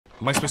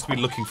Am I supposed to be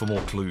looking for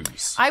more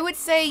clues? I would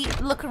say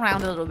look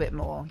around a little bit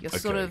more. You're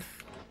sort of...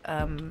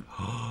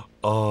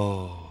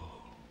 Oh.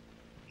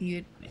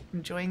 You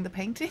enjoying the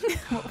painting?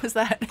 What was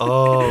that?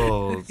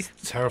 Oh, it's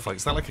terrifying.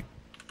 Is that like a...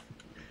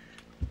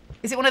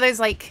 Is it one of those,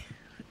 like,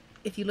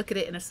 if you look at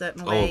it in a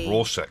certain way... Oh, a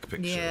Rorschach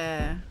picture.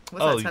 Yeah.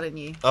 What's that telling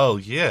you? Oh,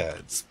 yeah.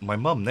 It's my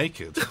mum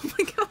naked. Oh,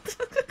 my God.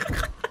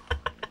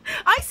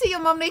 I see your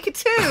mum naked,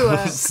 too.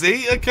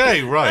 See?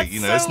 Okay, right. That's You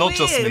know, it's not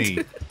so just weird.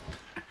 me.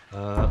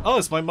 Oh,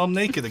 it's my mum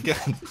naked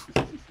again.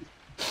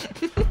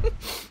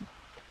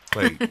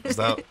 Wait, is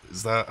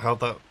that how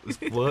that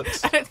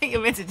works? I don't think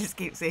you're meant to just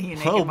keep seeing your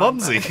naked Oh, mum,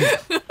 mumsy.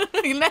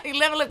 You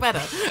never look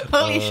better.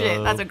 Holy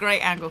shit, that's a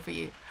great angle for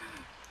you.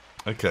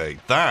 Okay,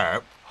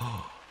 that...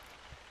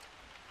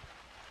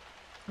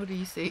 What do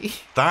you see?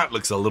 That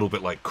looks a little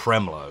bit like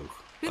Kremlo.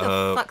 Who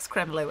the fuck's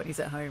Kremlo when he's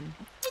at home?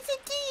 It's a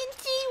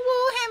D&D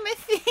Warhammer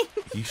thing.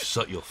 You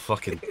shut your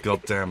fucking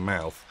goddamn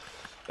mouth.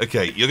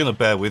 Okay, you're going to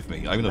bear with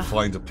me. I'm going to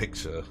find a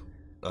picture.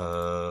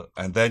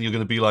 And then you're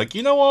going to be like,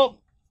 you know what?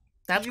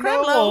 That's You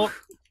know Kremlo. what?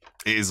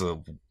 It is a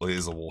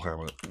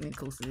Warhammer. Of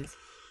course it is.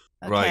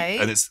 Okay. Right,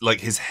 and it's like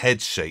his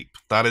head shape.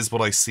 That is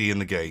what I see in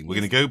the game. We're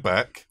going to go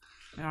back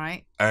All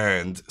right.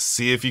 and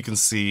see if you can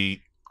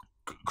see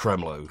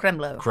Kremlo.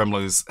 Kremlo.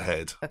 Kremlo's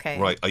head. Okay.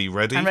 Right, are you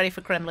ready? I'm ready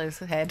for Kremlo's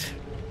head.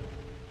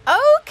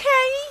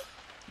 Okay.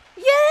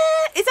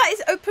 Yeah. Is that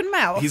his open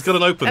mouth? He's got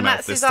an open and mouth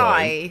that's this his time.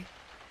 eye.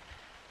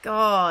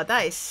 God,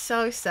 that is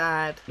so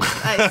sad.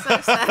 That is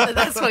so sad that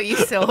that's what you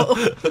saw.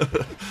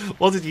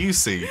 What did you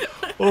see?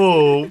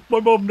 Oh, my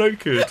mum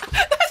naked.